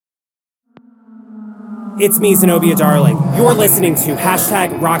It's me, Zenobia Darling. You're listening to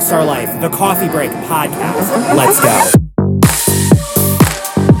hashtag Rockstar Life, the Coffee Break podcast. Let's go.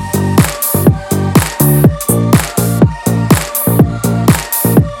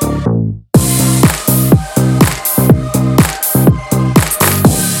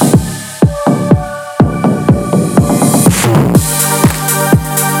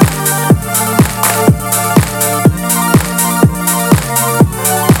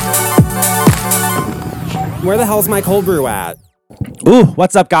 Where the hell's my cold brew at? Ooh,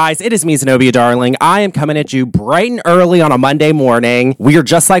 what's up, guys? It is me, Zenobia Darling. I am coming at you bright and early on a Monday morning. We are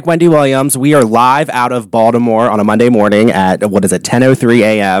just like Wendy Williams. We are live out of Baltimore on a Monday morning at, 10:03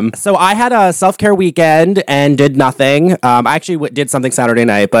 a.m. So I had a self-care weekend and did nothing. I actually did something Saturday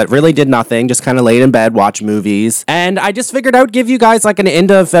night, but really did nothing. Just kind of laid in bed, watched movies. And I just figured I would give you guys like an end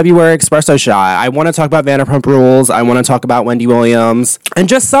of February espresso shot. I want to talk about Vanderpump Rules. I want to talk about Wendy Williams. And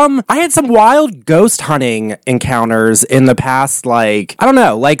just I had some wild ghost hunting encounters in the past,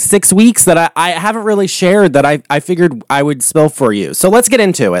 6 weeks that I haven't really shared that I figured I would spill for you. So let's get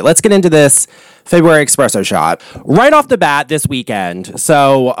into it. Let's get into this February espresso shot. Right off the bat this weekend.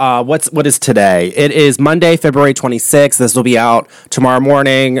 So what is today? It is Monday, February 26th. This will be out tomorrow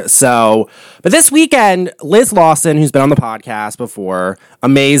morning. But this weekend, Liz Lawson, who's been on the podcast before,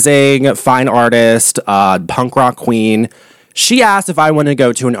 amazing, fine artist, punk rock queen, she asked if I wanted to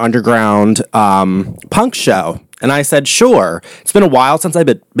go to an underground punk show. And I said, sure. It's been a while since I've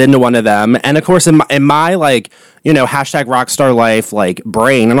been to one of them. And of course, in my hashtag Rockstar Life,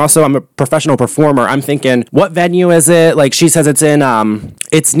 brain. And also I'm a professional performer. I'm thinking, what venue is it? She says it's in,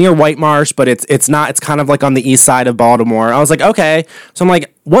 it's near White Marsh, but it's not, it's kind of on the east side of Baltimore. I was like, okay. So I'm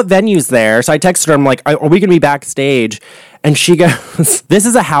like, what venue's there? So I texted her, I'm like, are we going to be backstage? And she goes, this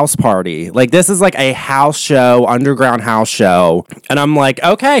is a house party. This is a house show, underground house show. And I'm like,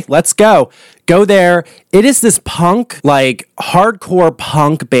 okay, let's go. Go there. It is this punk, hardcore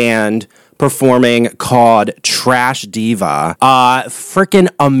punk band performing called Trash Diva. Freaking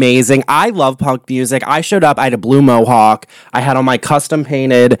amazing. I love punk music. I showed up, I had a blue mohawk. I had on my custom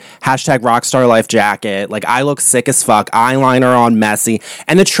painted hashtag Rockstar Life jacket. I look sick as fuck. Eyeliner on, messy.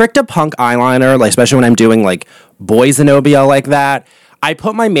 And the trick to punk eyeliner, especially when I'm doing boy Zenobia like that, I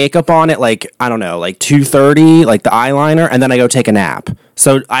put my makeup on at 2:30, the eyeliner, and then I go take a nap.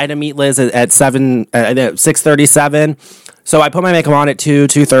 So I had to meet Liz at 6:37. So I put my makeup on at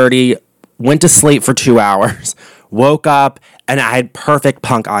 2:30, went to sleep for 2 hours, woke up, and I had perfect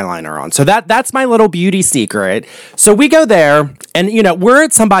punk eyeliner on. So that's my little beauty secret. So we go there, and, we're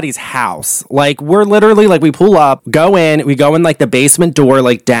at somebody's house. We're literally, we pull up, we go in the basement door,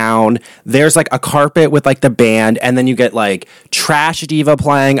 down. There's, a carpet with, the band, and then you get, Trash Diva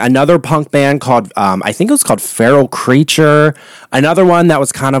playing, another punk band called, I think it was called Feral Creature, another one that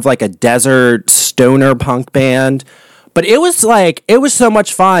was kind of a desert stoner punk band. But it was so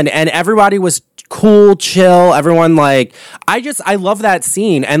much fun, and everybody was cool, chill, everyone, I love that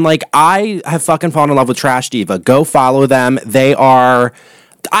scene, and, I have fucking fallen in love with Trash Diva. Go follow them. They are,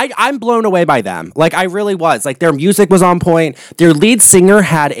 I'm blown away by them. I really was. Their music was on point. Their lead singer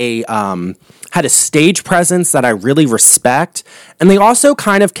had a stage presence that I really respect, and they also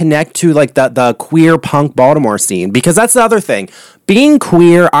kind of connect to, the queer punk Baltimore scene, because that's the other thing. Being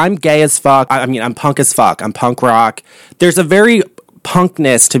queer, I'm gay as fuck. I'm punk as fuck. I'm punk rock. There's a very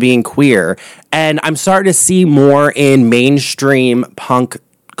punkness to being queer, and I'm starting to see more in mainstream punk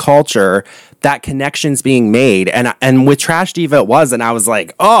culture that connection's being made, and with Trash Diva it was, and I was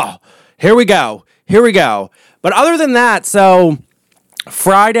like, oh, here we go. But other than that, so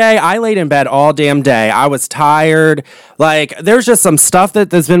Friday, I laid in bed all damn day. I was tired. There's just some stuff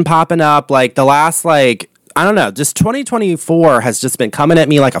that's been popping up, the last, I don't know, just 2024 has just been coming at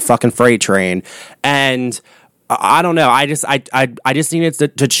me like a fucking freight train, and I don't know. I just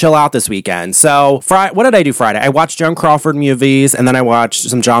needed to chill out this weekend. So what did I do Friday? I watched Joan Crawford movies, and then I watched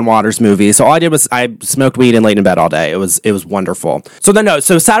some John Waters movies. So all I did was I smoked weed and laid in bed all day. It was wonderful.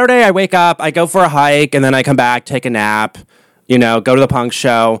 So Saturday I wake up, I go for a hike, and then I come back, take a nap, go to the punk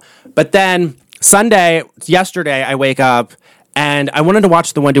show. But then yesterday I wake up, and I wanted to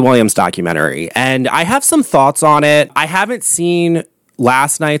watch the Wendy Williams documentary, and I have some thoughts on it. I haven't seen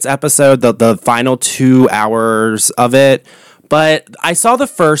last night's episode, the final 2 hours of it, but I saw the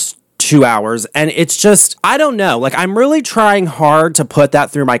first 2 hours, and it's just, I don't know, I'm really trying hard to put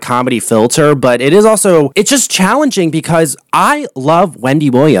that through my comedy filter, but it's just challenging because I love Wendy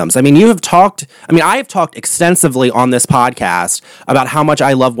Williams. I have talked extensively on this podcast about how much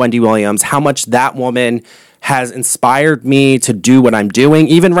I love Wendy Williams, how much that woman has inspired me to do what I'm doing,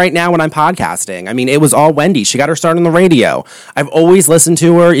 even right now when I'm podcasting. I mean, it was all Wendy. She got her start on the radio. I've always listened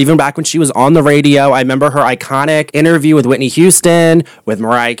to her, even back when she was on the radio. I remember her iconic interview with Whitney Houston, with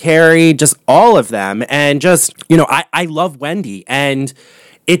Mariah Carey, just all of them. And just, I love Wendy. And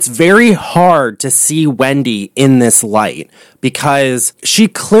it's very hard to see Wendy in this light because she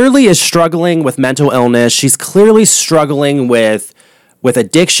clearly is struggling with mental illness. She's clearly struggling with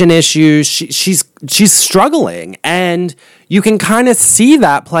addiction issues. She's struggling, and you can kind of see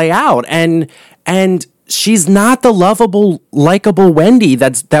that play out. And she's not the lovable, likable Wendy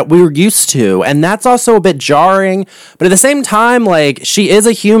that we were used to, and that's also a bit jarring. But at the same time, like, she is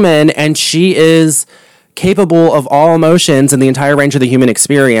a human, and she is capable of all emotions and the entire range of the human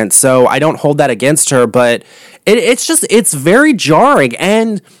experience. So I don't hold that against her, but it's very jarring.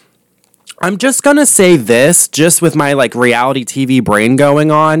 And I'm just going to say this, just with my like reality TV brain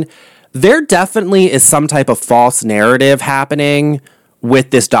going on, there definitely is some type of false narrative happening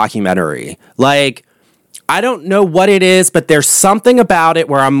with this documentary. Like, I don't know what it is, but there's something about it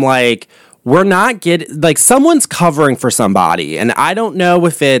where I'm like, we're not getting, like, someone's covering for somebody. And I don't know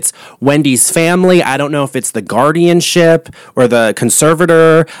if it's Wendy's family. I don't know if it's the guardianship or the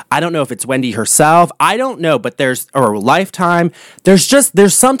conservator. I don't know if it's Wendy herself. I don't know, but or Lifetime. There's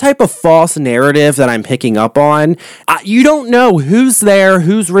some type of false narrative that I'm picking up on. You don't know who's there,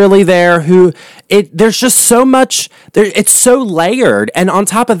 who's really there, there's just so much, it's so layered. And on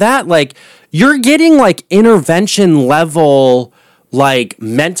top of that, like, you're getting like intervention level, like,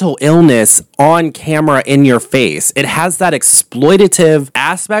 mental illness on camera in your face. It has that exploitative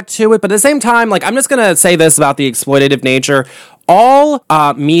aspect to it, but at the same time, like, I'm just gonna say this about the exploitative nature. All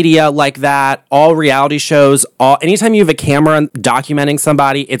media like that, all reality shows, anytime you have a camera documenting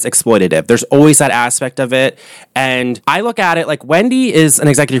somebody, it's exploitative. There's always that aspect of it. And I look at it like Wendy is an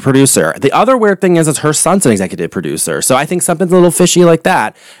executive producer. The other weird thing is her son's an executive producer. So I think something's a little fishy like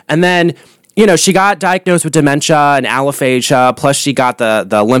that. And then, she got diagnosed with dementia and alophagia, plus she got the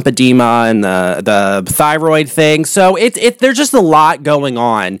lymphedema and the thyroid thing. So there's just a lot going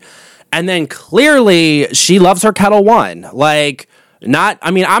on. And then clearly she loves her Kettle One. Like,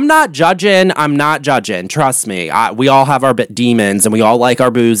 I'm not judging. Trust me. We all have our demons, and we all like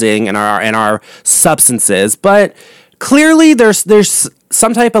our boozing and our substances. But clearly there's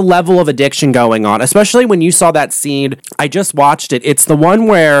some type of level of addiction going on, especially when you saw that scene. I just watched it. It's the one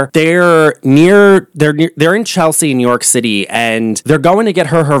where they're in Chelsea, New York City, and they're going to get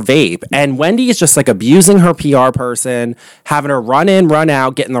her vape. And Wendy is just like abusing her PR person, having her run in, run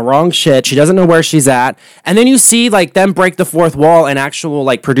out, getting the wrong shit. She doesn't know where she's at. And then you see like them break the fourth wall, and actual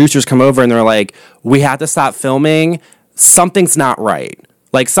like producers come over and they're like, we have to stop filming. Something's not right.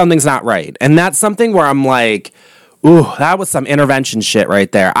 Like, something's not right. And that's something where I'm like, ooh, that was some intervention shit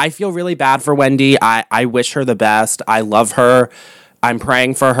right there. I feel really bad for Wendy. I wish her the best. I love her. I'm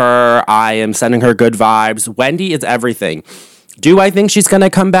praying for her. I am sending her good vibes. Wendy is everything. Do I think she's going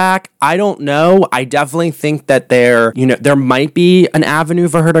to come back? I don't know. I definitely think that there might be an avenue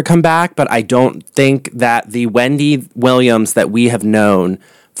for her to come back, but I don't think that the Wendy Williams that we have known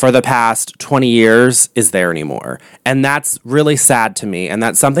for the past 20 years is there anymore. And that's really sad to me. And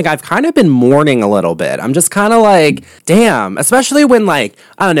that's something I've kind of been mourning a little bit. I'm just kind of like, damn, especially when, like,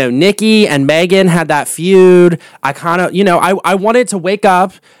 I don't know, Nikki and Megan had that feud. I kind of, I wanted to wake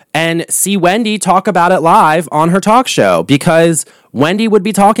up and see Wendy talk about it live on her talk show, because Wendy would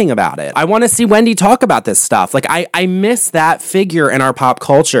be talking about it. I want to see Wendy talk about this stuff. Like, I miss that figure in our pop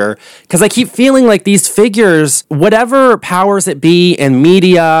culture, because I keep feeling like these figures, whatever powers it be in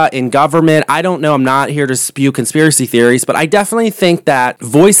media, in government, I don't know, I'm not here to spew conspiracy theories, but I definitely think that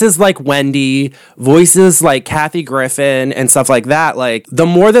voices like Wendy, voices like Kathy Griffin and stuff like that, like, the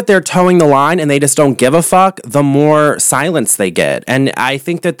more that they're towing the line and they just don't give a fuck, the more silence they get. And I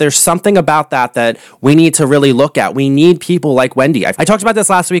think that there's something about that we need to really look at. We need people like Wendy. I talked about this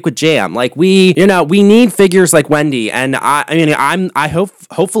last week with Jam. Like, we need figures like Wendy, and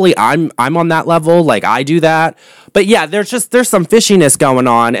hopefully I'm on that level. Like, I do that. But yeah, there's some fishiness going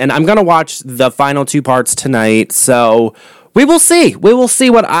on, and I'm gonna watch the final 2 parts tonight. So we will see. We will see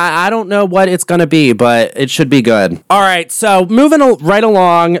what I don't know what it's going to be, but it should be good. All right, so moving right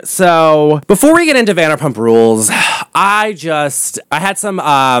along. So before we get into Vanderpump Rules, I had some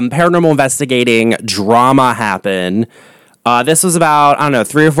paranormal investigating drama happen. This was about,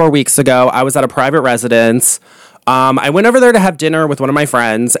 3 or 4 weeks ago. I was at a private residence. I went over there to have dinner with one of my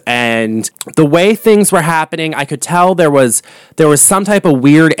friends, and the way things were happening, I could tell there was some type of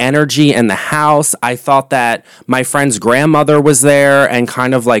weird energy in the house. I thought that my friend's grandmother was there and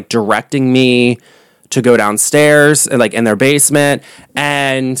kind of like directing me to go downstairs, like in their basement,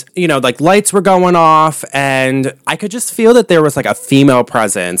 and, you know, like lights were going off, and I could just feel that there was like a female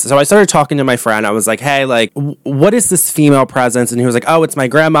presence. So I started talking to my friend. I was like, hey, like, what is this female presence? And he was like, oh, it's my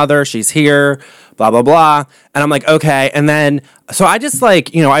grandmother. She's here, blah, blah, blah. And I'm like, okay. And then, so I just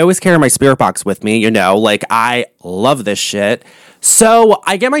like, you know, I always carry my spirit box with me, you know, like I love this shit. So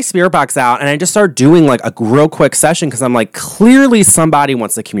I get my spirit box out and I just start doing like a real quick session because I'm like, clearly somebody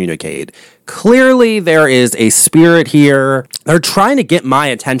wants to communicate. Clearly there is a spirit here. They're trying to get my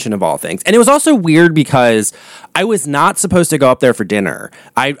attention of all things. And it was also weird because I was not supposed to go up there for dinner.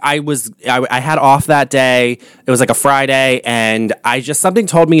 I had off that day. It was like a Friday, and something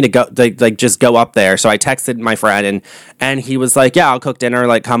told me to go, like just go up there. So I texted my friend, and he was like, yeah, I'll cook dinner,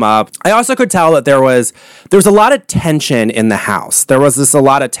 like come up. I also could tell that there was a lot of tension in the house. There was a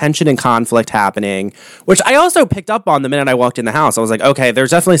lot of tension and conflict happening, which I also picked up on the minute I walked in the house. I was like, okay, there's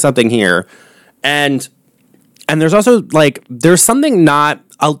definitely something here. And there's also like, there's some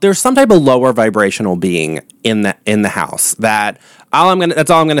type of lower vibrational being in the house that's all I'm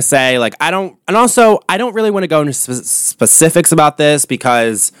going to say. Like, I don't really want to go into specifics about this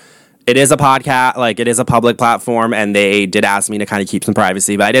because it is a podcast, like it is a public platform, and they did ask me to kind of keep some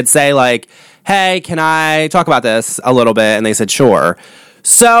privacy, but I did say like, hey, can I talk about this a little bit? And they said, sure.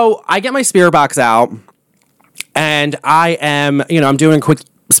 So I get my spirit box out, and I'm doing a quick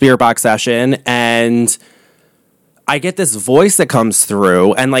spirit box session, and I get this voice that comes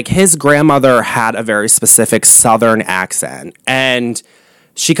through, and like his grandmother had a very specific Southern accent, and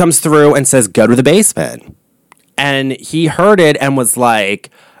she comes through and says, go to the basement. And he heard it and was like,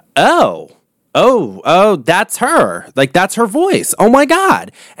 oh, that's her. Like, that's her voice. Oh my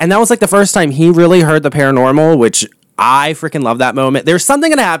God. And that was like the first time he really heard the paranormal, which I freaking love that moment. There's something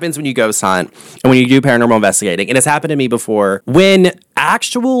that happens when you ghost hunt and when you do paranormal investigating. It has happened to me before. When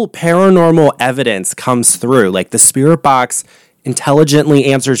actual paranormal evidence comes through, like the spirit box intelligently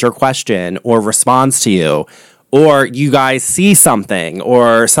answers your question or responds to you, or you guys see something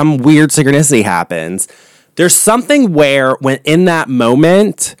or some weird synchronicity happens, there's something where when in that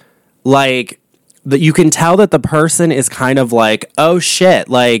moment, like that you can tell that the person is kind of like, oh shit,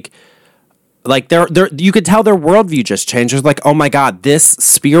 like they're you could tell their worldview just changed. It's like, oh my God, this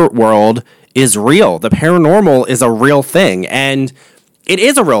spirit world is real. The paranormal is a real thing. And it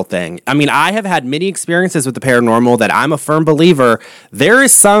is a real thing. I mean, I have had many experiences with the paranormal that I'm a firm believer. There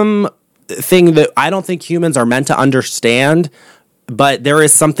is some thing that I don't think humans are meant to understand, but there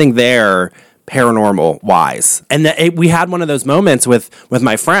is something there paranormal wise. And we had one of those moments with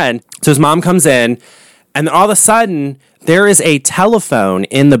my friend. So his mom comes in, and then all of a sudden there is a telephone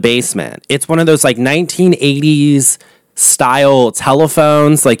in the basement. It's one of those like 1980s style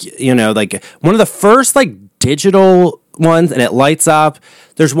telephones, like, you know, like one of the first like digital ones, and it lights up.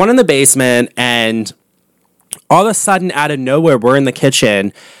 There's one in the basement, and all of a sudden out of nowhere, we're in the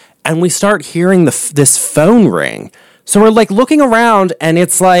kitchen and we start hearing this phone ring. So we're like looking around, and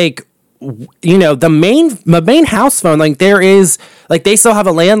it's like, you know, the main house phone, like there is like, they still have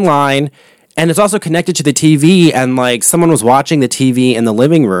a landline, and it's also connected to the TV, and like someone was watching the TV in the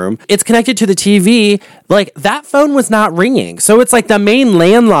living room. It's connected to the TV. Like that phone was not ringing. So it's like the main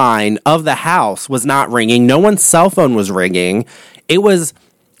landline of the house was not ringing. No one's cell phone was ringing. It was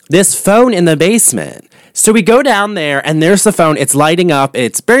this phone in the basement. So we go down there, and there's the phone. It's lighting up.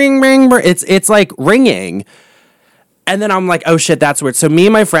 It's bing, bing, bing. It's like ringing. And then I'm like, oh shit, that's weird. So me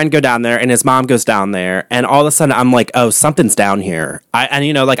and my friend go down there, and his mom goes down there, and all of a sudden I'm like, oh, something's down here.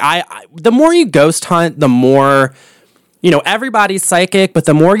 The more you ghost hunt, the more, you know, everybody's psychic, but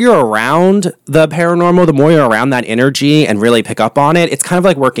the more you're around the paranormal, the more you're around that energy and really pick up on it. It's kind of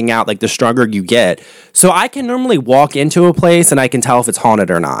like working out, like the stronger you get. So I can normally walk into a place and I can tell if it's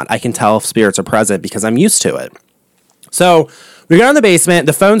haunted or not. I can tell if spirits are present because I'm used to it. So we go in the basement,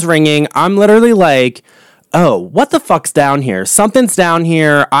 the phone's ringing. I'm literally like, oh, what the fuck's down here? Something's down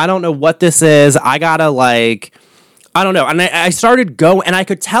here. I don't know what this is. I gotta like, I don't know. And I started going, and I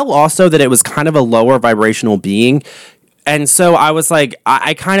could tell also that it was kind of a lower vibrational being. And so I was like,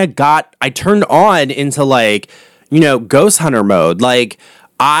 I turned on into like, you know, ghost hunter mode. Like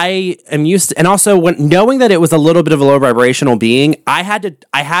I am used to, and also when knowing that it was a little bit of a low vibrational being, I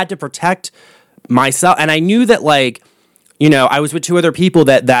had to protect myself. And I knew that, like, you know, I was with two other people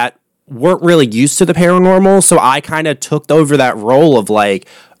that weren't really used to the paranormal, so I kind of took over that role of like,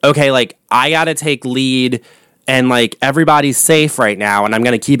 okay, like I gotta take lead, and like everybody's safe right now, and I'm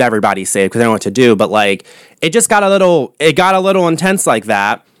gonna keep everybody safe because I don't know what to do. But like it got a little intense like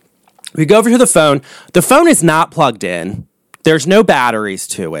that. We go over to the phone. The phone is not plugged in. There's no batteries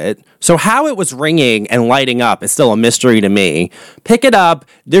to it. So how it was ringing and lighting up is still a mystery to me. Pick it up.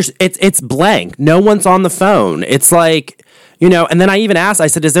 It's blank. No one's on the phone. It's like, and then I even asked, I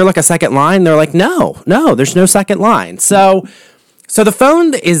said, is there like a second line? They're like, no, there's no second line. So the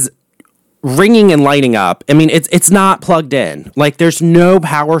phone is ringing and lighting up. I mean, it's not plugged in. Like, there's no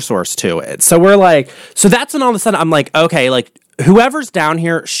power source to it. So we're like, so that's when all of a sudden I'm like, okay, like, whoever's down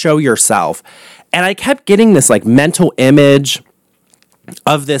here, show yourself. And I kept getting this, like, mental image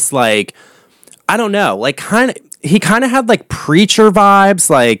of this, like, I don't know, like, he kind of had, like, preacher vibes,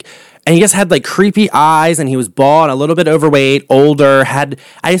 like, and he just had, like, creepy eyes, and he was bald, a little bit overweight, older,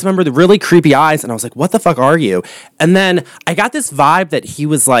 I just remember the really creepy eyes, and I was like, what the fuck are you? And then I got this vibe that he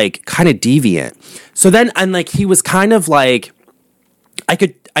was, like, kind of deviant. So then, and, like, he was kind of, like, I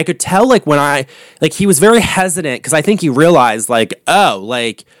could tell, like, he was very hesitant, because I think he realized, like, oh,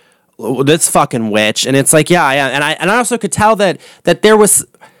 like, this fucking witch. And it's like, yeah, I am. And I also could tell that there was,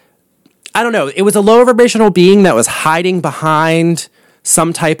 I don't know, it was a lower vibrational being that was hiding behind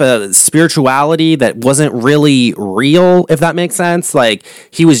some type of spirituality that wasn't really real, if that makes sense. Like,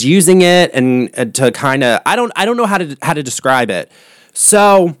 he was using it and to kind of, I don't know how to describe it.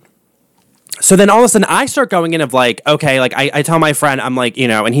 So then all of a sudden I start going in of like, okay, like I tell my friend, I'm like,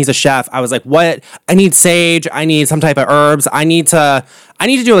 and he's a chef. I was like, what? I need sage. I need some type of herbs. I need to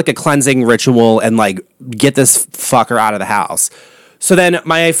do like a cleansing ritual and like get this fucker out of the house. So then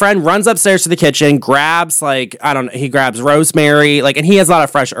my friend runs upstairs to the kitchen, grabs like, he grabs rosemary, like, and he has a lot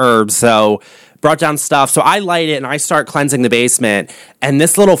of fresh herbs. So brought down stuff. So I light it and I start cleansing the basement. And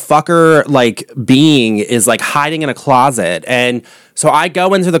this little fucker, like, being is like hiding in a closet. And so I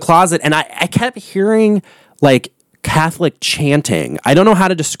go into the closet and I kept hearing like Catholic chanting. I don't know how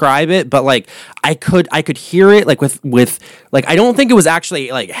to describe it, but like I could hear it like with like, I don't think it was actually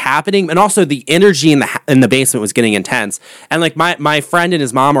like happening. And also the energy in the basement was getting intense. And like my friend and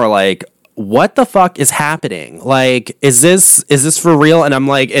his mom are like, what the fuck is happening? Like, is this for real? And I'm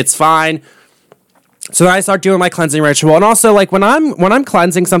like, it's fine. So then I start doing my cleansing ritual. And also, like, when I'm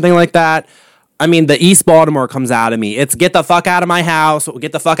cleansing something like that, I mean, the East Baltimore comes out of me. It's get the fuck out of my house.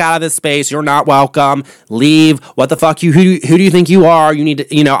 Get the fuck out of this space. You're not welcome. Leave. What the fuck? Who do you think you are? You need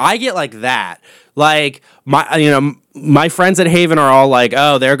to, I get like that. Like, my friends at Haven are all like,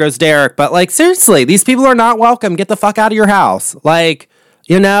 oh, there goes Derek. But like, seriously, these people are not welcome. Get the fuck out of your house. Like,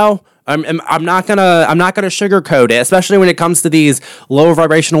 I'm not gonna sugarcoat it, especially when it comes to these lower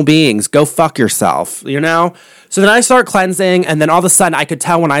vibrational beings. Go fuck yourself, So then I start cleansing, and then all of a sudden I could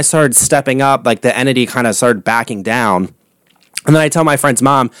tell when I started stepping up, like the entity kind of started backing down. And then I tell my friend's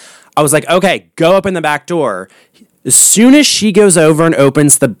mom, I was like, okay, go open the back door. As soon as she goes over and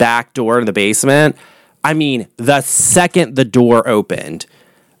opens the back door in the basement, I mean, the second the door opened,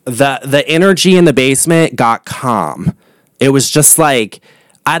 the energy in the basement got calm. It was just like,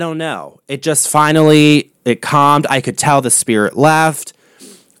 I don't know. It just finally, it calmed. I could tell the spirit left.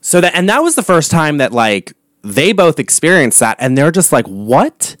 And that was the first time that like they both experienced that. And they're just like,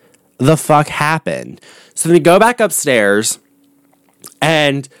 what the fuck happened? So then we go back upstairs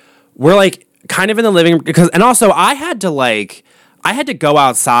and we're like kind of in the living room and also I had to go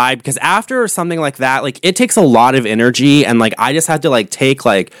outside because after something like that, like it takes a lot of energy. And like, I just had to like take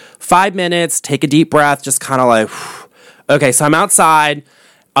like 5 minutes, take a deep breath, just kind of like, okay, so I'm outside.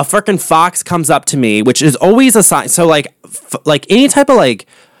 A freaking fox comes up to me, which is always a sign. So like any type of like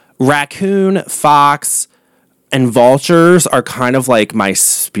raccoon, fox, and vultures are kind of like my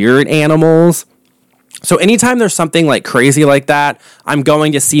spirit animals. So anytime there's something like crazy like that, I'm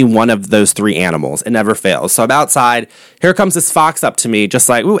going to see one of those three animals. It never fails. So I'm outside. Here comes this fox up to me, just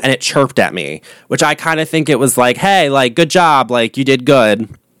like, ooh, and it chirped at me, which I kind of think it was like, hey, like, good job. Like, you did good.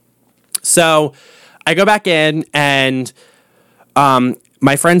 So I go back in and,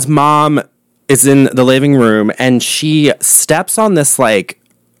 my friend's mom is in the living room and she steps on this, like,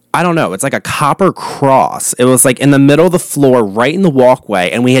 I don't know, it's like a copper cross. It was like in the middle of the floor, right in the walkway.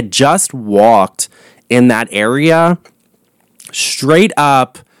 And we had just walked in that area straight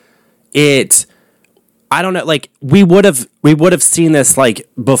up. I don't know, like we would have seen this like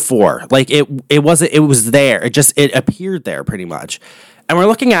before. Like it was there. It appeared there pretty much. And we're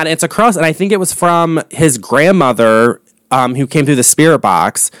looking at it. It's a cross. And I think it was from his grandmother, who came through the spirit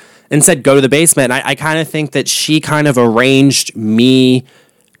box and said, go to the basement. And I kind of think that she kind of arranged me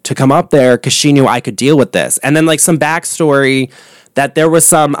to come up there because she knew I could deal with this. And then like some backstory that there was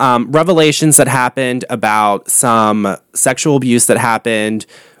some revelations that happened about some sexual abuse that happened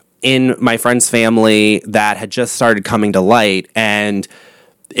in my friend's family that had just started coming to light. And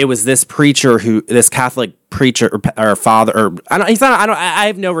it was this preacher this Catholic preacher or father, or I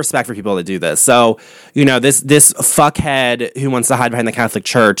have no respect for people that do this. So, this fuckhead who wants to hide behind the Catholic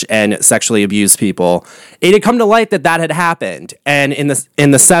Church and sexually abuse people, it had come to light that had happened, and in the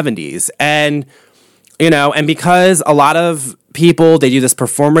 70s, and and because a lot of people, they do this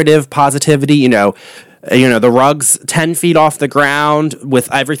performative positivity, the rug's 10 feet off the ground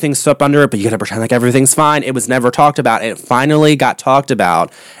with everything swept under it, but you gotta pretend like everything's fine. It was never talked about. It finally got talked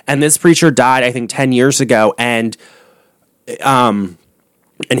about. And this preacher died, I think, 10 years ago. And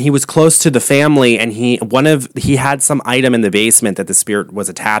he was close to the family, and he had some item in the basement that the spirit was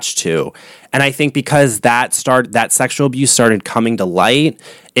attached to. And I think because that sexual abuse started coming to light,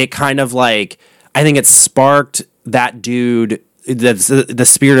 it kind of I think it sparked that dude, the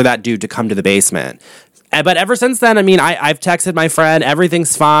spirit of that dude, to come to the basement. But ever since then, I've texted my friend,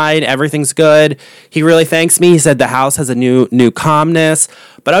 everything's fine, everything's good. He really thanks me. He said the house has a new calmness.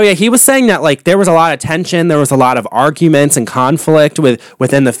 But he was saying that there was a lot of tension, there was a lot of arguments and conflict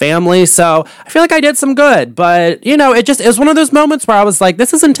within the family. So I feel like I did some good. But it was one of those moments where I was like,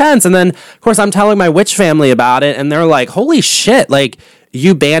 this is intense. And then of course I'm telling my witch family about it, and they're like, holy shit,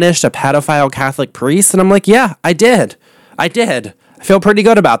 you banished a pedophile Catholic priest? And I'm like, yeah, I did. I feel pretty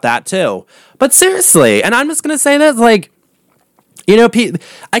good about that too. But seriously, and I'm just going to say this,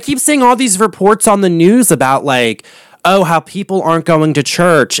 I keep seeing all these reports on the news about how people aren't going to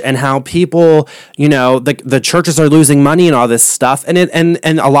church, and how people, the churches are losing money and all this stuff. And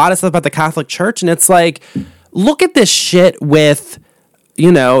a lot of stuff about the Catholic Church. And it's look at this shit with,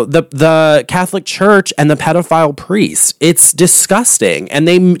 the Catholic Church and the pedophile priest. It's disgusting. And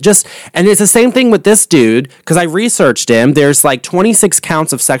and it's the same thing with this dude, because I researched him. There's 26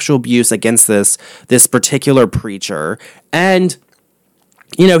 counts of sexual abuse against this particular preacher. And,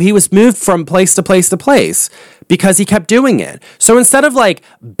 he was moved from place to place to place because he kept doing it. So instead of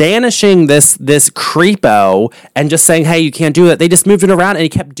banishing this creepo and just saying, hey, you can't do that, they just moved it around, and he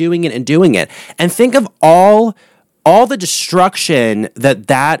kept doing it and doing it. And think of all the destruction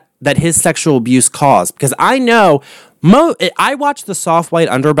that his sexual abuse caused. Because I know, I watch the Soft White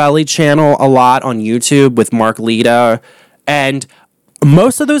Underbelly channel a lot on YouTube with Mark Lita, and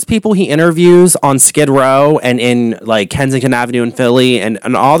most of those people he interviews on Skid Row and in Kensington Avenue in Philly and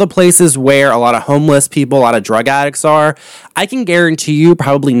all the places where a lot of homeless people, a lot of drug addicts are, I can guarantee you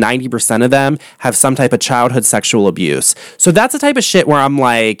probably 90% of them have some type of childhood sexual abuse. So that's the type of shit where I'm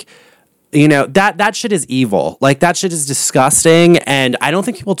that shit is evil. That shit is disgusting, and I don't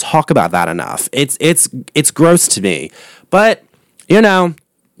think people talk about that enough. It's gross to me. But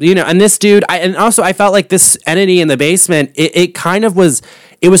and this dude, I felt like this entity in the basement, it kind of was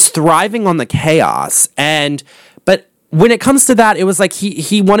thriving on the chaos. But when it comes to that, it was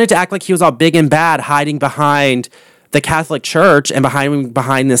he wanted to act like he was all big and bad, hiding behind the Catholic Church and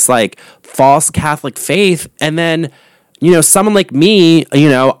behind this false Catholic faith. And then, someone like me,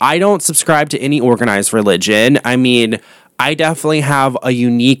 I don't subscribe to any organized religion. I definitely have a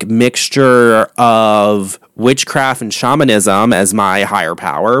unique mixture of witchcraft and shamanism as my higher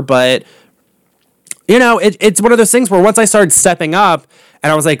power. But, it's one of those things where once I started stepping up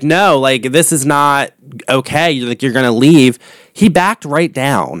and I was like, no, this is not okay. You're going to leave. He backed right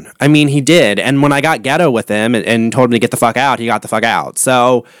down. He did. And when I got ghetto with him and told him to get the fuck out, he got the fuck out.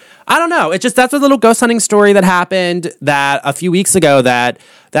 So I don't know. That's a little ghost hunting story that happened that a few weeks ago that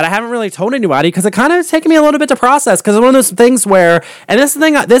I haven't really told anybody, because it kind of has taken me a little bit to process, because it's one of those things where, and this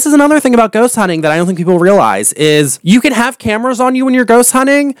is another thing about ghost hunting that I don't think people realize, is you can have cameras on you when you're ghost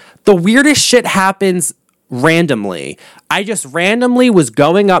hunting. The weirdest shit happens randomly. I just randomly was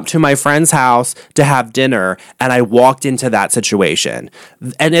going up to my friend's house to have dinner, and I walked into that situation.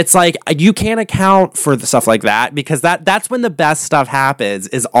 And it's you can't account for the stuff like that, because that's when the best stuff happens,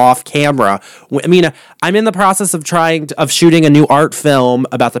 is off camera. I'm in the process of of shooting a new art film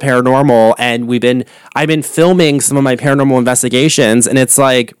about the paranormal, and I've been filming some of my paranormal investigations, and it's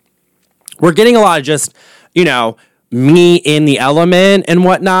we're getting a lot of just, me in the element and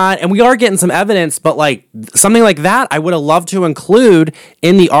whatnot, and we are getting some evidence, but something like that I would have loved to include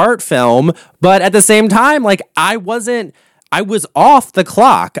in the art film. But at the same time, I was off the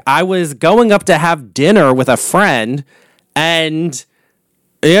clock. I was going up to have dinner with a friend, and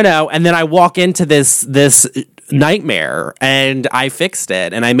and then I walk into this nightmare, and I fixed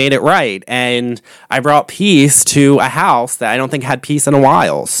it, and I made it right, and I brought peace to a house that I don't think had peace in a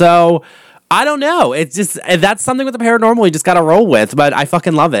while. So I don't know. It's just, that's something with the paranormal you just got to roll with, but I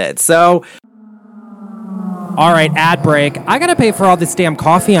fucking love it. So, all right, ad break. I got to pay for all this damn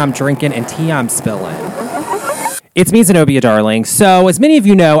coffee I'm drinking and tea I'm spilling. It's me, Zenobia Darling. So, as many of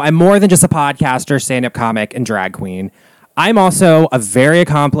you know, I'm more than just a podcaster, stand-up comic, and drag queen. I'm also a very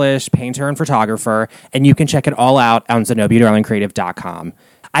accomplished painter and photographer, and you can check it all out on ZenobiaDarlingCreative.com.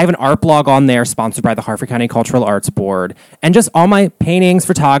 I have an art blog on there sponsored by the Harford County Cultural Arts Board, and just all my paintings,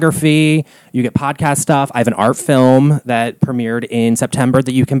 photography. You get podcast stuff. I have an art film that premiered in September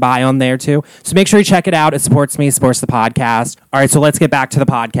that you can buy on there too. So make sure you check it out. It supports me, supports the podcast. All right, so let's get back to the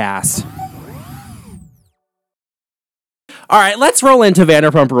podcast. All right, let's roll into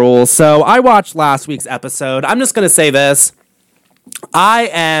Vanderpump Rules. So I watched last week's episode. I'm just going to say this.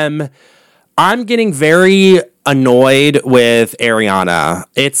 I'm getting very annoyed with Ariana.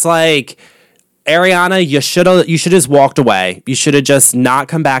 It's like, Ariana, you should have just walked away. You should have just not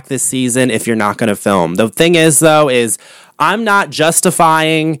come back this season if you're not going to film. The thing is, though, is I'm not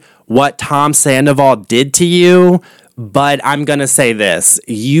justifying what Tom Sandoval did to you, but I'm going to say this.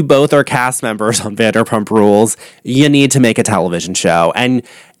 You both are cast members on Vanderpump Rules. You need to make a television show.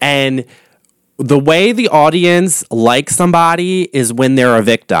 And the way the audience likes somebody is when they're a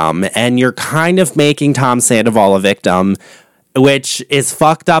victim, and you're kind of making Tom Sandoval a victim, which is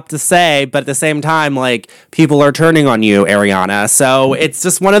fucked up to say, but at the same time, like, people are turning on you, Ariana. So it's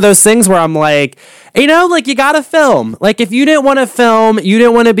just one of those things where I'm like, you know, like, you gotta film. Like, if you didn't want to film, you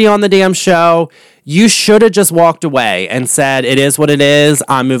didn't want to be on the damn show, you should have just walked away and said, it is what it is,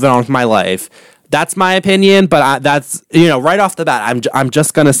 I'm moving on with my life. That's my opinion, but that's, you know, right off the bat, I'm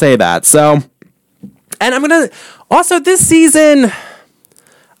just gonna say that. So... And I'm going to, also this season,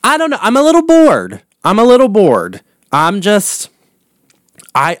 I don't know, I'm a little bored. I'm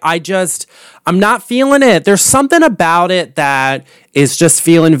not feeling it. There's something about it that is just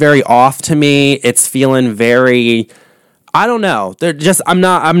feeling very off to me. It's feeling very, I don't know. They're just, I'm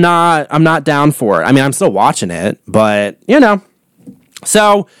not down for it. I mean, I'm still watching it, but you know,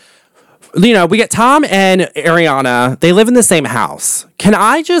 so, you know, we get Tom and Ariana. They live in the same house. Can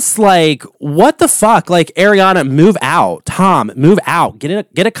I just, like, what the fuck? Like, Ariana, move out. Tom, move out.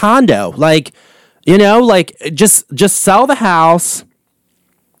 Get a condo. Like, you know, like, just sell the house.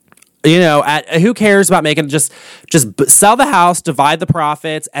 You know, who cares about making, just sell the house, divide the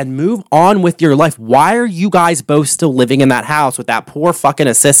profits, and move on with your life. Why are you guys both still living in that house with that poor fucking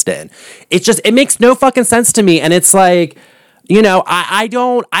assistant? It makes no fucking sense to me. And it's like, you know,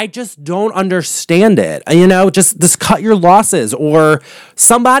 I just don't understand it. You know, just cut your losses, or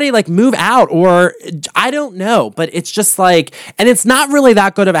somebody, like, move out, or I don't know, but it's just like, and it's not really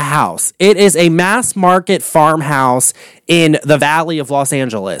that good of a house. It is a mass market farmhouse in the Valley of Los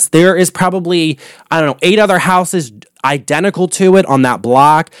Angeles. There is probably, I don't know, 8 other houses identical to it on that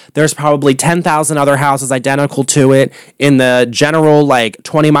block. There's probably 10,000 other houses identical to it in the general, like,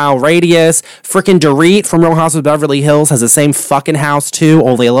 20-mile radius. Freaking Dorit from Real Housewives of Beverly Hills has the same fucking house too,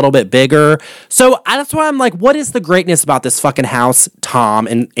 only a little bit bigger. So that's why I'm like, what is the greatness about this fucking house, Tom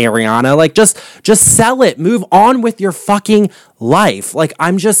and Ariana? Like, just sell it. Move on with your fucking life. Like,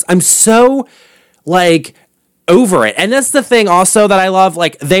 I'm so, like, over it. And that's the thing also that I love,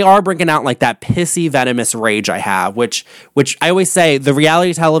 like, they are bringing out, like, that pissy, venomous rage I have, which I always say, the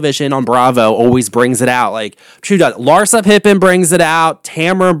reality television on Bravo always brings it out. Like, true does. Larsa Pippen brings it out,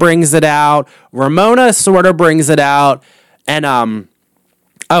 Tamara brings it out, Ramona sort of brings it out, and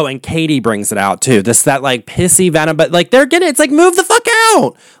and Katie brings it out too. That, like, pissy venom, but, like, they're getting, it's like, move the fuck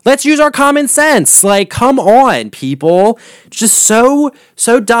out. Let's use our common sense. Like, come on, people. It's just so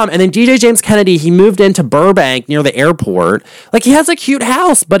dumb. And then DJ James Kennedy, he moved into Burbank near the airport. Like, he has a cute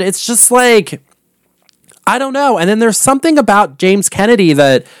house, but it's just like, I don't know. And then there's something about James Kennedy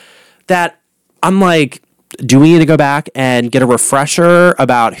that I'm like, do we need to go back and get a refresher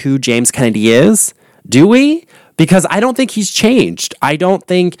about who James Kennedy is? Do we? Because I don't think he's changed. I don't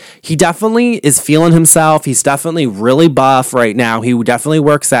think he definitely is feeling himself. He's definitely really buff right now. He definitely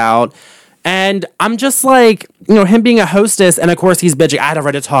works out. And I'm just like, you know, him being a hostess, and of course he's bitching, I had to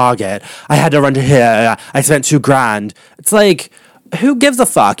run to Target. I had to run to here. I spent $2,000. It's like, who gives a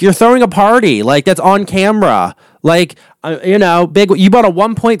fuck? You're throwing a party. Like, that's on camera. Like, you know, you bought a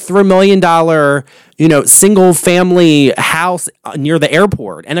 $1.3 million, you know, single family house near the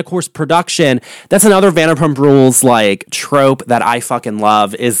airport. And of course, production, that's another Vanderpump Rules, like, trope that I fucking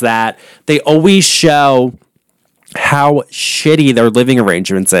love, is that they always show how shitty their living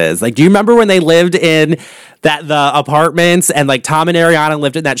arrangements is. Like, do you remember when they lived in the apartments, and, like, Tom and Ariana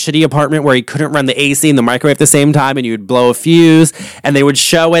lived in that shitty apartment where he couldn't run the AC and the microwave at the same time, and you would blow a fuse, and they would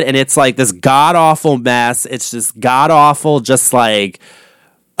show it, and it's like this god-awful mess. It's just god-awful, just like,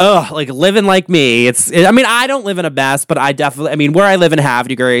 ugh, like, living like me. I mean, I don't live in a mess, but I mean, where I live in Havre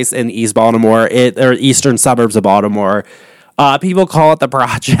de Grace in East Baltimore, or eastern suburbs of Baltimore, people call it the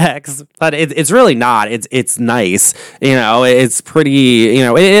projects, but it's really not. It's nice, you know. It's pretty, you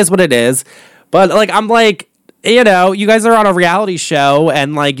know. It is what it is. But, like, I'm like, you know, you guys are on a reality show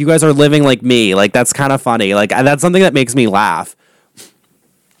and like you guys are living like me. Like that's kind of funny. Like that's something that makes me laugh.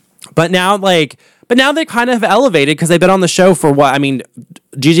 But now they kind of have elevated because they've been on the show for what? I mean,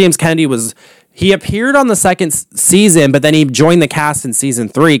 G. James Kennedy he appeared on the second season, but then he joined the cast in season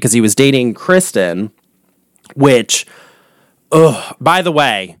 3 because he was dating Kristen, which, by the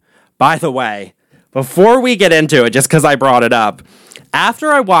way, before we get into it, just because I brought it up,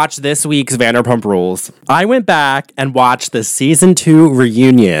 after I watched this week's Vanderpump Rules, I went back and watched the season 2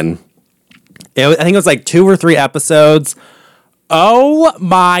 reunion. I think it was like 2 or 3 episodes. Oh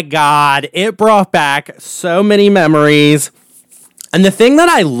my God. It brought back so many memories. And the thing that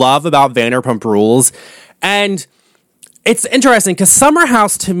I love about Vanderpump Rules, and it's interesting because Summer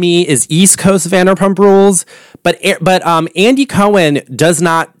House to me is East Coast Vanderpump Rules, but Andy Cohen does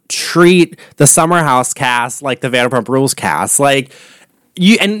not treat the Summer House cast like the Vanderpump Rules cast. Like,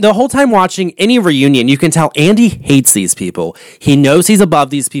 and the whole time watching any reunion, you can tell Andy hates these people. He knows he's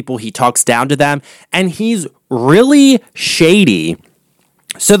above these people. He talks down to them, and he's really shady.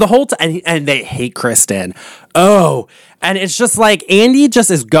 So the whole time, and they hate Kristen. Oh, and it's just like Andy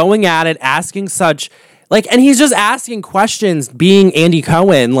just is going at it, asking such and he's just asking questions, being Andy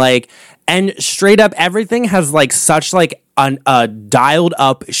Cohen, and straight up everything has such a dialed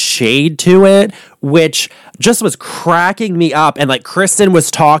up shade to it, which just was cracking me up. And Kristen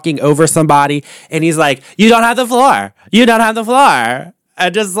was talking over somebody and he's like, you don't have the floor. You don't have the floor.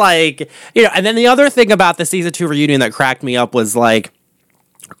 And just and then the other thing about the season 2 reunion that cracked me up was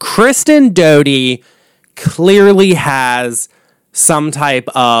Kristen Doty clearly has some type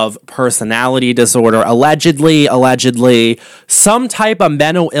of personality disorder, allegedly, some type of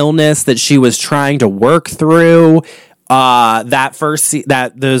mental illness that she was trying to work through.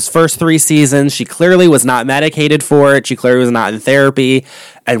 Those first 3 seasons, she clearly was not medicated for it. She clearly was not in therapy,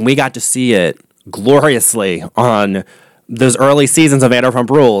 and we got to see it gloriously on those early seasons of Vanderpump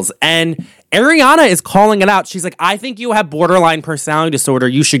Rules. And Ariana is calling it out. She's like, I think you have borderline personality disorder.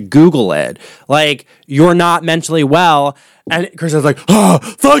 You should Google it. You're not mentally well. And Kristen's like, oh,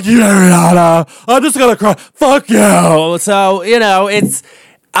 fuck you, Ariana. I'm just gonna cry. Fuck you. So, it's...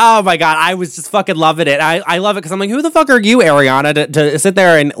 Oh my God, I was just fucking loving it. I love it because I'm like, who the fuck are you, Ariana, to sit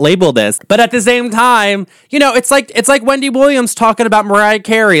there and label this? But at the same time, it's like Wendy Williams talking about Mariah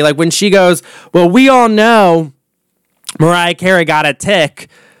Carey. When she goes, well, we all know Mariah Carey got a tick,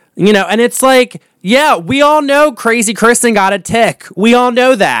 and it's yeah, we all know Crazy Kristen got a tick. We all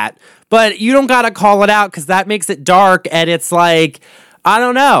know that. But you don't got to call it out because that makes it dark, and it's I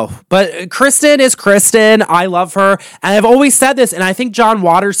don't know, but Kristen is Kristen. I love her. And I've always said this, and I think John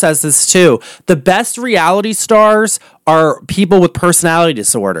Waters says this too. The best reality stars are people with personality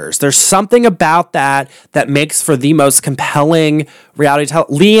disorders. There's something about that makes for the most compelling reality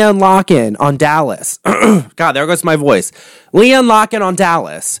Leanne Locken on Dallas. God, there goes my voice. Leanne Locken on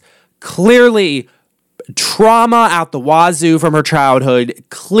Dallas. Clearly trauma out the wazoo from her childhood.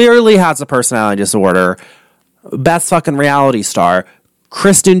 Clearly has a personality disorder. Best fucking reality star.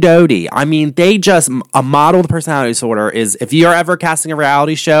 Kristen Doty. I mean, a modeled personality disorder is, if you're ever casting a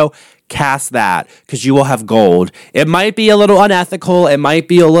reality show, cast that, because you will have gold. It might be a little unethical. It might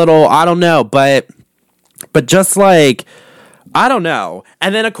be a little, I don't know, but just I don't know.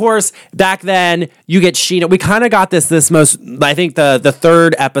 And then, of course, back then, you get Sheena. We kind of got this most, I think, the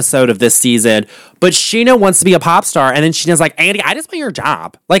 3rd episode of this season. But Sheena wants to be a pop star. And then Sheena's like, Andy, I just want your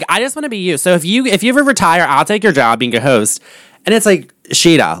job. I just want to be you. So if you ever retire, I'll take your job being a host. And it's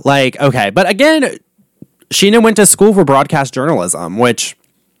Sheena, okay. But again, Sheena went to school for broadcast journalism, which,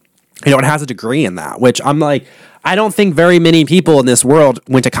 and has a degree in that, which I'm I don't think very many people in this world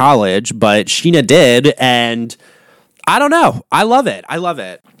went to college, but Sheena did. And I don't know. I love it.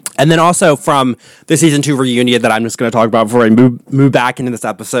 And then also from the season 2 reunion that I'm just going to talk about before I move back into this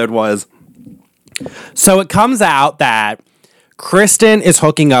episode was, so it comes out that Kristen is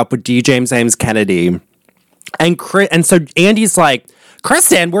hooking up with D. James Kennedy. And so Andy's like,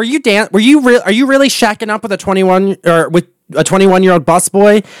 Kristen, are you really shacking up with a 21-year-old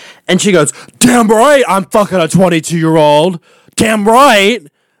busboy? And she goes, damn right, I'm fucking a 22-year-old. Damn right.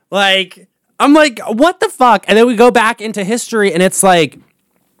 I'm like, what the fuck? And then we go back into history, and it's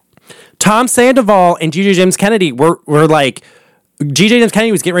Tom Sandoval and G.J. James Kennedy were G.J. James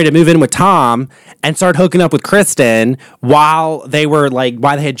Kennedy was getting ready to move in with Tom and start hooking up with Kristen while they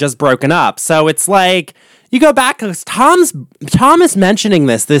had just broken up. So it's you go back, because Tom is mentioning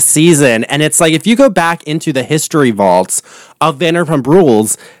this season, and it's if you go back into the history vaults of Vanderpump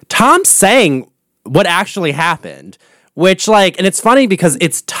Rules, Tom's saying what actually happened, which and it's funny because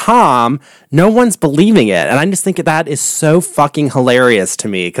it's Tom, no one's believing it, and I just think that is so fucking hilarious to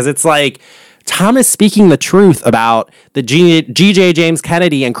me, because it's Tom is speaking the truth about the GJ James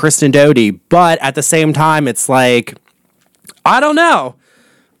Kennedy and Kristen Doty, but at the same time, it's like, I don't know.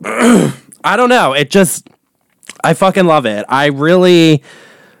 I don't know. I fucking love it. I don't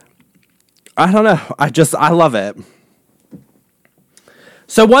know. I love it.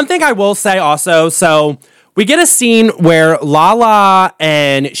 So one thing I will say also, so we get a scene where Lala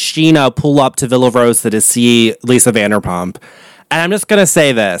and Sheena pull up to Villa Rose to see Lisa Vanderpump. And I'm just going to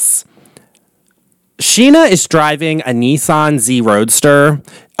say this. Sheena is driving a Nissan Z Roadster.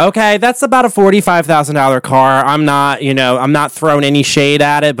 Okay, that's about a $45,000 car. I'm not throwing any shade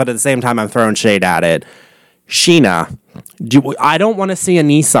at it, but at the same time, I'm throwing shade at it. Sheena, I don't want to see a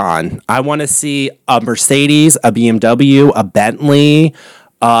Nissan. I want to see a Mercedes, a BMW, a Bentley,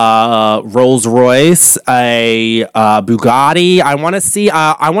 Rolls Royce, a Bugatti. I want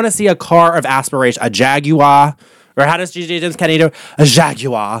to see a car of aspiration, a Jaguar, or how does GJ James Kennedy do? A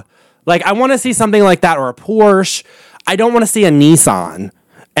Jaguar. Like, I want to see something like that, or a Porsche. I don't want to see a Nissan.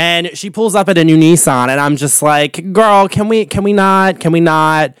 And she pulls up at a new Nissan, and I'm just like, girl, can we not?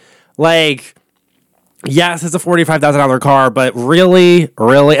 Like, yes, it's a $45,000 car, but really?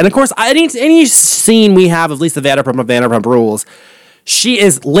 And of course, any scene we have of Lisa Vanderpump of Vanderpump Rules, she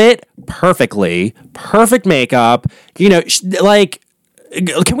is lit perfectly, perfect makeup. Can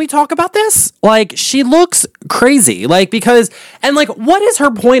we talk about this? Like, she looks crazy. Like, what is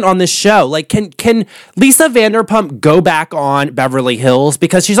her point on this show? Like, can Lisa Vanderpump go back on Beverly Hills?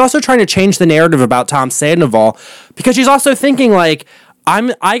 Because she's also trying to change the narrative about Tom Sandoval. Because she's also thinking, like,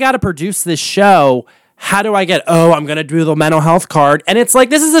 I got to produce this show. How do I I'm going to do the mental health card. And it's like,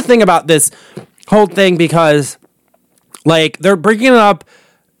 this is the thing about this whole thing, because, like, they're bringing up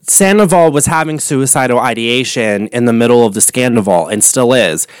Sandoval was having suicidal ideation in the middle of the Scandoval, and still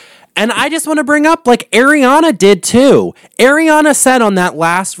is. And I just want to bring up, like, Ariana did too. Ariana said on that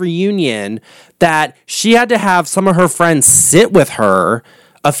last reunion that she had to have some of her friends sit with her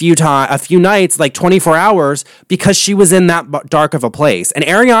a few nights, like 24 hours, because she was in that dark of a place. And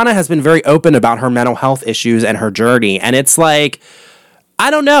Ariana has been very open about her mental health issues and her journey. And it's like, I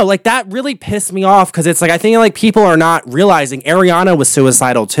don't know, like, that really pissed me off, because it's like, I think, like, people are not realizing Ariana was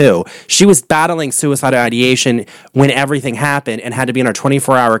suicidal too. She was battling suicidal ideation when everything happened and had to be in her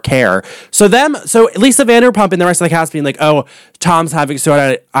 24-hour care. So Lisa Vanderpump and the rest of the cast being like, oh, Tom's having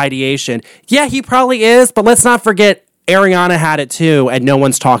suicidal ideation. Yeah, he probably is, but let's not forget Ariana had it too, and no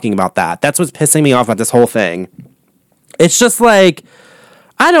one's talking about that. That's what's pissing me off about this whole thing. It's just like,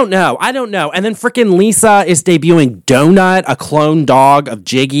 I don't know. And then freaking Lisa is debuting Donut, a clone dog of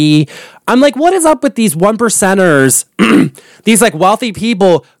Jiggy. I'm like, what is up with these 1%ers, these, like, wealthy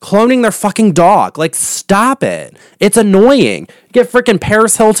people cloning their fucking dog? Like, stop it. It's annoying. You get freaking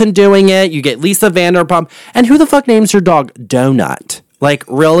Paris Hilton doing it. You get Lisa Vanderpump. And who the fuck names your dog Donut? Like,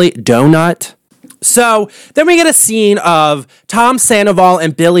 really? Donut? So then we get a scene of Tom Sandoval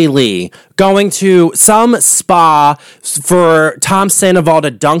and Billy Lee going to some spa for Tom Sandoval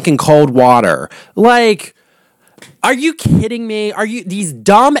to dunk in cold water. Like, are you kidding me? Are you these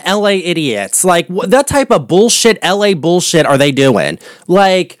dumb LA idiots? Like, that type of bullshit LA bullshit are they doing?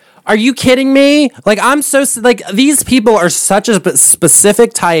 Like, are you kidding me? Like, these people are such a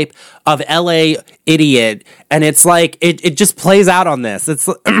specific type of LA idiot, and it's like, it just plays out on this. It's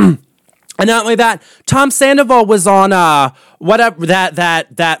And not only that, Tom Sandoval was on that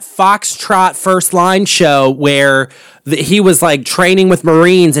Foxtrot First Line show where he was, like, training with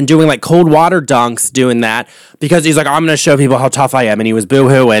Marines and doing, like, cold water dunks, doing that because he's like, I'm going to show people how tough I am, and he was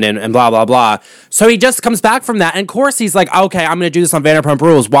boo-hooing and blah, blah, blah. So he just comes back from that, and of course he's like, okay, I'm going to do this on Vanderpump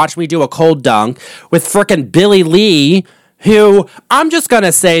Rules. Watch me do a cold dunk with frickin' Billy Lee, who, I'm just going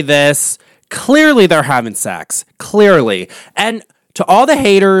to say this, clearly they're having sex. Clearly. And to all the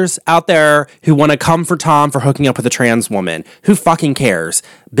haters out there who want to come for Tom for hooking up with a trans woman, who fucking cares?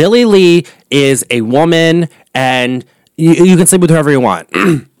 Billy Lee is a woman, and you can sleep with whoever you want.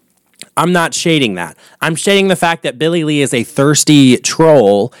 I'm not shading that. I'm shading the fact that Billy Lee is a thirsty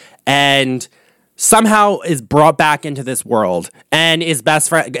troll and somehow is brought back into this world and is best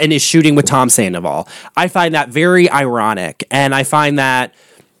friend and is shooting with Tom Sandoval. I find that very ironic, and I find that,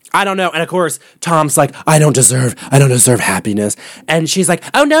 I don't know. And of course, Tom's like, I don't deserve happiness. And she's like,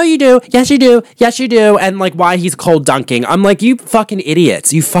 oh, no, you do. Yes, you do. Yes, you do. And, like, why he's cold dunking. I'm like, you fucking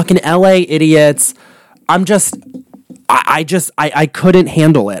idiots. You fucking LA idiots. I couldn't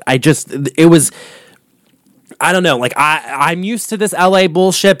handle it. I don't know, like I'm used to this LA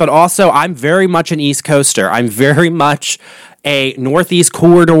bullshit, but also I'm very much an East Coaster. I'm very much a Northeast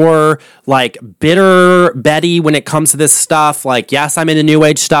corridor, like bitter Betty when it comes to this stuff. Like, yes, I'm into new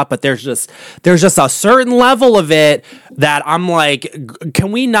age stuff, but there's just a certain level of it that I'm like,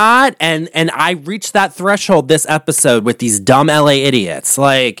 can we not? And I reached that threshold this episode with these dumb LA idiots.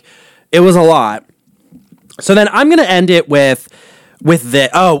 Like, it was a lot. So then I'm gonna end it with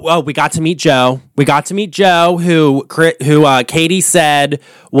the we got to meet Joe. We got to meet Joe, who Katie said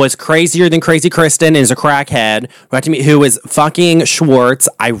was crazier than Crazy Kristen, is a crackhead. We got to meet who is fucking Schwartz.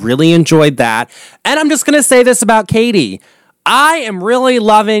 I really enjoyed that. And I'm just gonna say this about Katie. I am really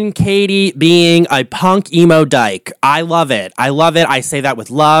loving Katie being a punk emo dyke. I love it. I say that with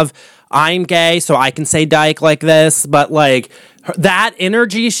love. I'm gay, so I can say dyke like this, but like that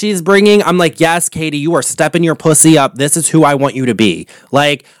energy she's bringing, I'm like, yes, Katie, you are stepping your pussy up. This is who I want you to be.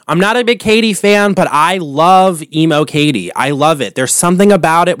 Like, I'm not a big Katie fan, but I love emo Katie. I love it. There's something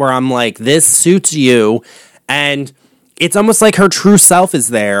about it where I'm like, this suits you, and it's almost like her true self is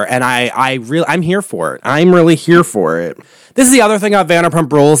there, and I'm here for it. I'm really here for it. This is the other thing about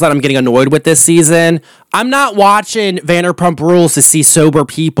Vanderpump Rules that I'm getting annoyed with this season. I'm not watching Vanderpump Rules to see sober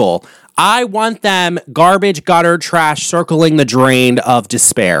people. I want them garbage, gutter, trash, circling the drain of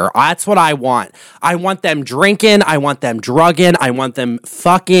despair. That's what I want. I want them drinking. I want them drugging. I want them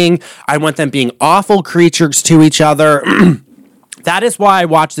fucking. I want them being awful creatures to each other. That is why I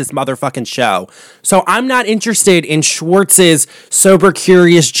watch this motherfucking show. So I'm not interested in Schwartz's sober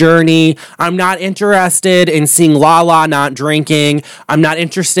curious journey. I'm not interested in seeing Lala not drinking. I'm not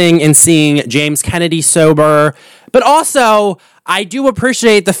interested in seeing James Kennedy sober. But also, I do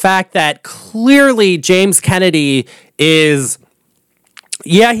appreciate the fact that clearly James Kennedy is,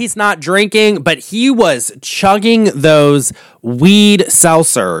 yeah, he's not drinking, but he was chugging those weed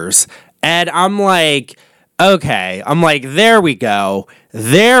seltzers. And I'm like, okay, there we go.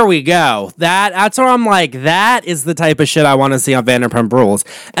 That's where I'm like, that is the type of shit I want to see on Vanderpump Rules.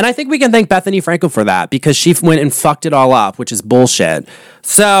 And I think we can thank Bethany Frankel for that, because she went and fucked it all up, which is bullshit.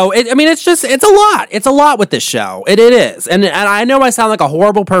 So, it's a lot. It's a lot with this show. It is. And I know I sound like a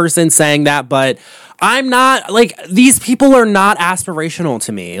horrible person saying that, but I'm not, like, these people are not aspirational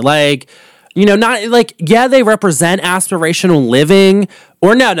to me. Like, you know, not, like, yeah, they represent aspirational living.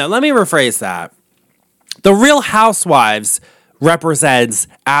 Or no, let me rephrase that. The Real Housewives represents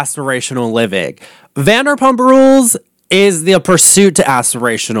aspirational living. Vanderpump Rules is the pursuit to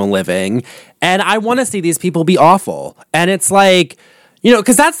aspirational living, and I want to see these people be awful. And it's like, you know,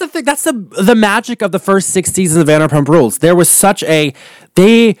 because that's the thing. That's the magic of the first 6 seasons of Vanderpump Rules. There was such the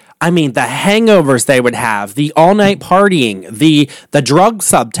hangovers they would have, the all night partying, the drug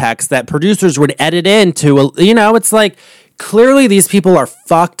subtext that producers would edit into. You know, it's like clearly these people are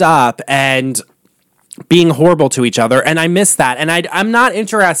fucked up and being horrible to each other, and I miss that. And I'm not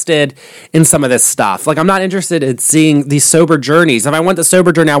interested in some of this stuff. Like, I'm not interested in seeing these sober journeys. If I want the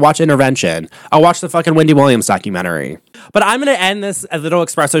sober journey, I'll watch Intervention. I'll watch the fucking Wendy Williams documentary. But I'm going to end this a little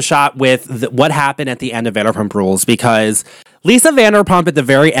espresso shot with what happened at the end of Vanderpump Rules, because Lisa Vanderpump at the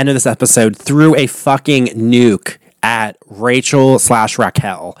very end of this episode threw a fucking nuke at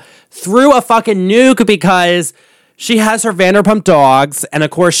Rachel/Raquel. Threw a fucking nuke because she has her Vanderpump dogs, and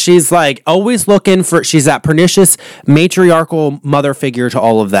of course she's like always looking for, she's that pernicious matriarchal mother figure to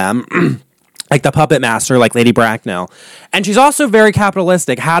all of them, like the puppet master, like Lady Bracknell. And she's also very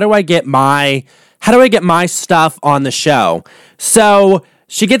capitalistic. How do I get my stuff on the show? So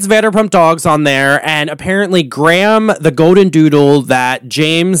she gets Vanderpump dogs on there, and apparently Graham, the golden doodle that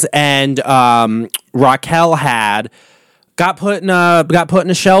James and Raquel had, got put in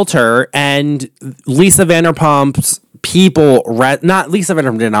a shelter, and Lisa Vanderpump's people, not Lisa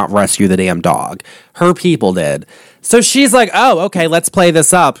Vanderpump did not rescue the damn dog. Her people did. So she's like, oh, okay, let's play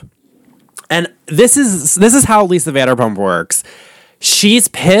this up. And this is how Lisa Vanderpump works. She's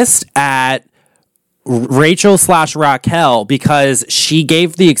pissed at Rachel/Raquel because she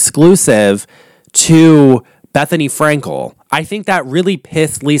gave the exclusive to Bethany Frankel. I think that really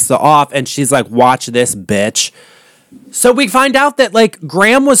pissed Lisa off, and she's like, watch this, bitch. So we find out that, like,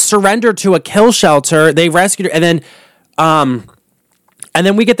 Graham was surrendered to a kill shelter. They rescued her, and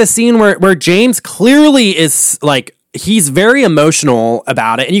then we get the scene where James clearly is, like, he's very emotional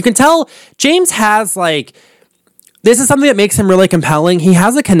about it. And you can tell James has, like, this is something that makes him really compelling. He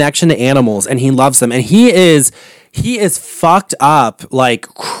has a connection to animals, and he loves them. And he is fucked up, like,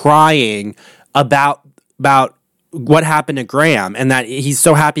 crying about what happened to Graham, and that he's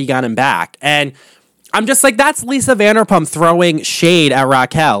so happy he got him back. And I'm just like, that's Lisa Vanderpump throwing shade at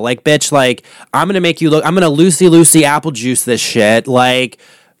Raquel. Like, bitch, like, I'm going to make you look, I'm going to loosey apple juice this shit. Like,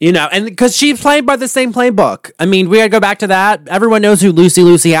 You know, and because she's played by the same playbook. I mean, we gotta go back to that. Everyone knows who Lucy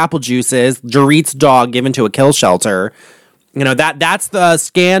Applejuice is. Dorit's dog given to a kill shelter. You know, that's the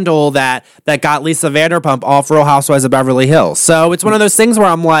scandal that got Lisa Vanderpump off Real Housewives of Beverly Hills. So it's one of those things where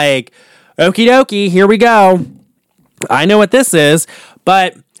I'm like, okie dokie, here we go. I know what this is,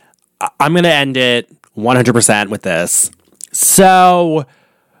 but I'm going to end it 100% with this. So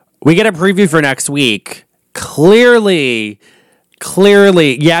we get a preview for next week. Clearly,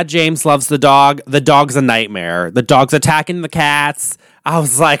 yeah, James loves the dog. The dog's a nightmare. The dog's attacking the cats. I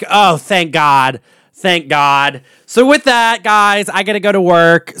was like, oh, thank God. Thank God. So with that, guys, I got to go to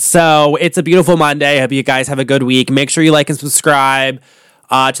work. So it's a beautiful Monday. I hope you guys have a good week. Make sure you like and subscribe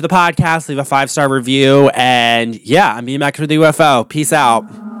to the podcast. Leave a 5-star review. And yeah, I'm being back to the UFO. Peace out.